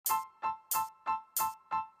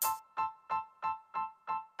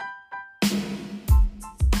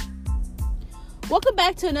Welcome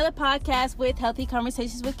back to another podcast with Healthy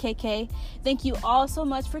Conversations with Kaykay. Thank you all so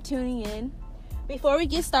much for tuning in. Before we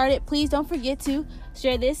get started, please don't forget to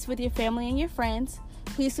share this with your family and your friends.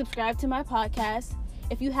 Please subscribe to my podcast.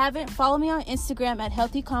 If you haven't, follow me on Instagram at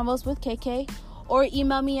Healthy Convos with Kaykay or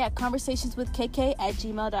email me at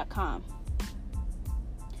conversationswithkk@gmail.com.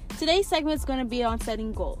 Today's segment is going to be on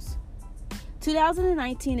setting goals.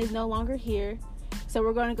 2019 is no longer here, so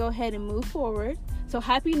we're going to go ahead and move forward. So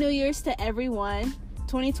Happy New Year's to everyone.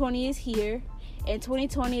 2020 is here, and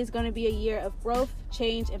 2020 is going to be a year of growth,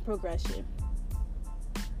 change, and progression.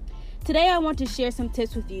 Today I want to share some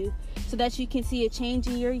tips with you so that you can see a change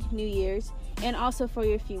in your New Year's and also for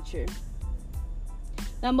your future.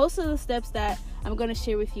 Now, most of the steps that I'm going to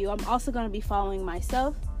share with you, I'm also going to be following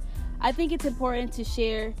myself. I think it's important to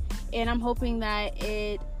share, and I'm hoping that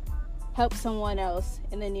it helps someone else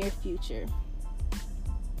in the near future.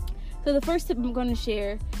 So the first tip I'm going to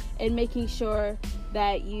share in making sure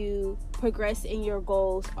that you progress in your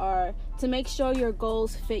goals are to make sure your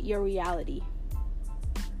goals fit your reality.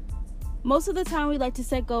 Most of the time we like to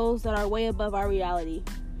set goals that are way above our reality.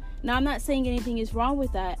 Now, I'm not saying anything is wrong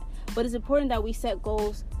with that, but it's important that we set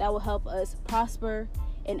goals that will help us prosper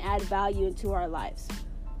and add value into our lives.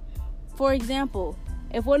 For example,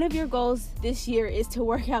 if one of your goals this year is to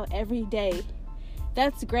work out every day,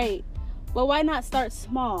 that's great, but why not start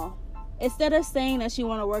small? Instead of saying that you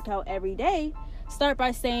want to work out every day, start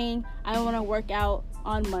by saying, I want to work out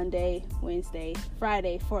on Monday, Wednesday,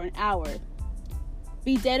 Friday for an hour.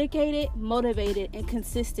 Be dedicated, motivated, and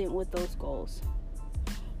consistent with those goals.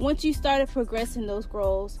 Once you started progressing those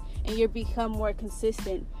goals and you become more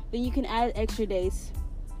consistent, then you can add extra days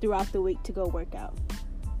throughout the week to go work out.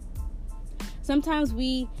 Sometimes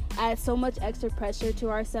we add so much extra pressure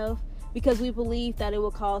to ourselves because we believe that it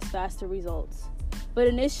will cause faster results. But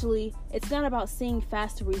initially, it's not about seeing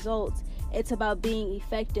faster results. It's about being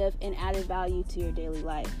effective and adding value to your daily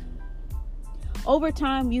life. Over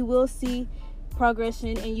time, you will see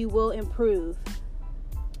progression and you will improve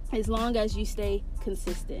as long as you stay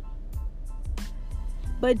consistent.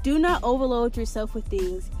 But do not overload yourself with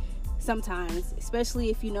things sometimes, especially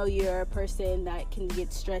if you know you're a person that can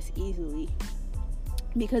get stressed easily,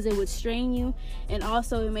 because it would strain you, and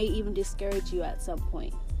also it may even discourage you at some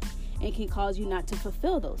point and can cause you not to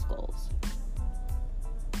fulfill those goals.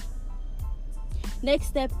 Next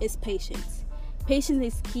step is patience. Patience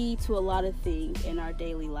is key to a lot of things in our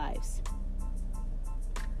daily lives.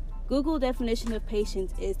 Google definition of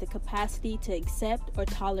patience is the capacity to accept or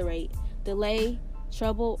tolerate delay,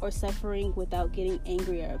 trouble, or suffering without getting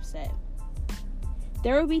angry or upset.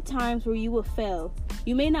 There will be times where you will fail.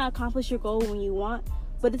 You may not accomplish your goal when you want,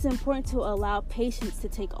 but it's important to allow patience to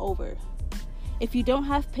take over. If you don't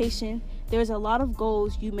have patience, there's a lot of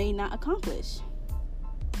goals you may not accomplish.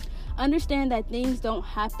 Understand that things don't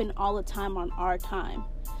happen all the time on our time,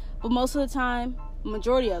 but most of the time,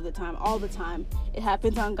 majority of the time, all the time, it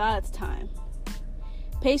happens on God's time.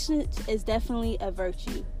 Patience is definitely a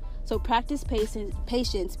virtue. So practice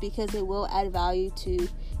patience because it will add value to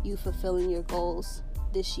you fulfilling your goals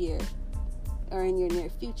this year or in your near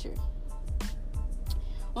future.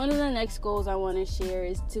 One of the next goals I want to share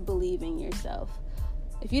is to believe in yourself.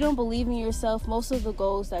 If you don't believe in yourself, most of the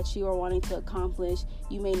goals that you are wanting to accomplish,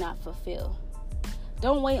 you may not fulfill.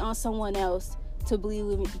 Don't wait on someone else to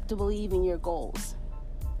believe in your goals.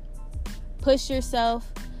 Push yourself,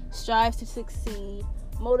 strive to succeed,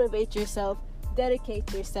 motivate yourself,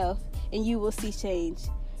 dedicate yourself, and you will see change.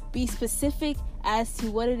 Be specific as to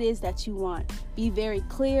what it is that you want. Be very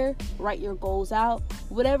clear, write your goals out.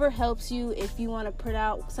 Whatever helps you. If you want to print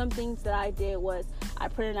out, some things that I did was I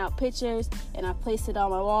printed out pictures and I placed it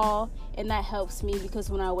on my wall, and that helps me because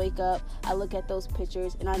when I wake up, I look at those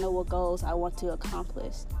pictures and I know what goals I want to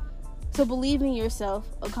accomplish. So believe in yourself,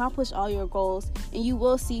 accomplish all your goals, and you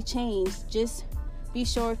will see change. Just be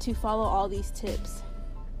sure to follow all these tips.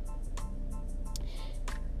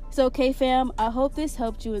 So, okay, fam, I hope this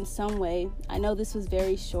helped you in some way. I know this was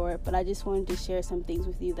very short, but I just wanted to share some things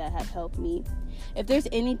with you that have helped me. If there's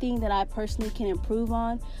anything that I personally can improve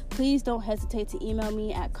on, please don't hesitate to email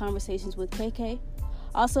me at conversationswithkk.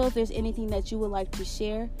 Also, if there's anything that you would like to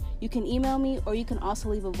share, you can email me, or you can also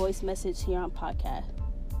leave a voice message here on podcast.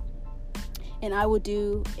 And I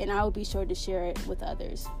will be sure to share it with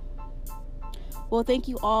others. Well, thank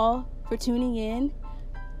you all for tuning in.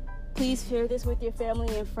 Please share this with your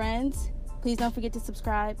family and friends. Please don't forget to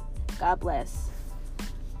subscribe. God bless.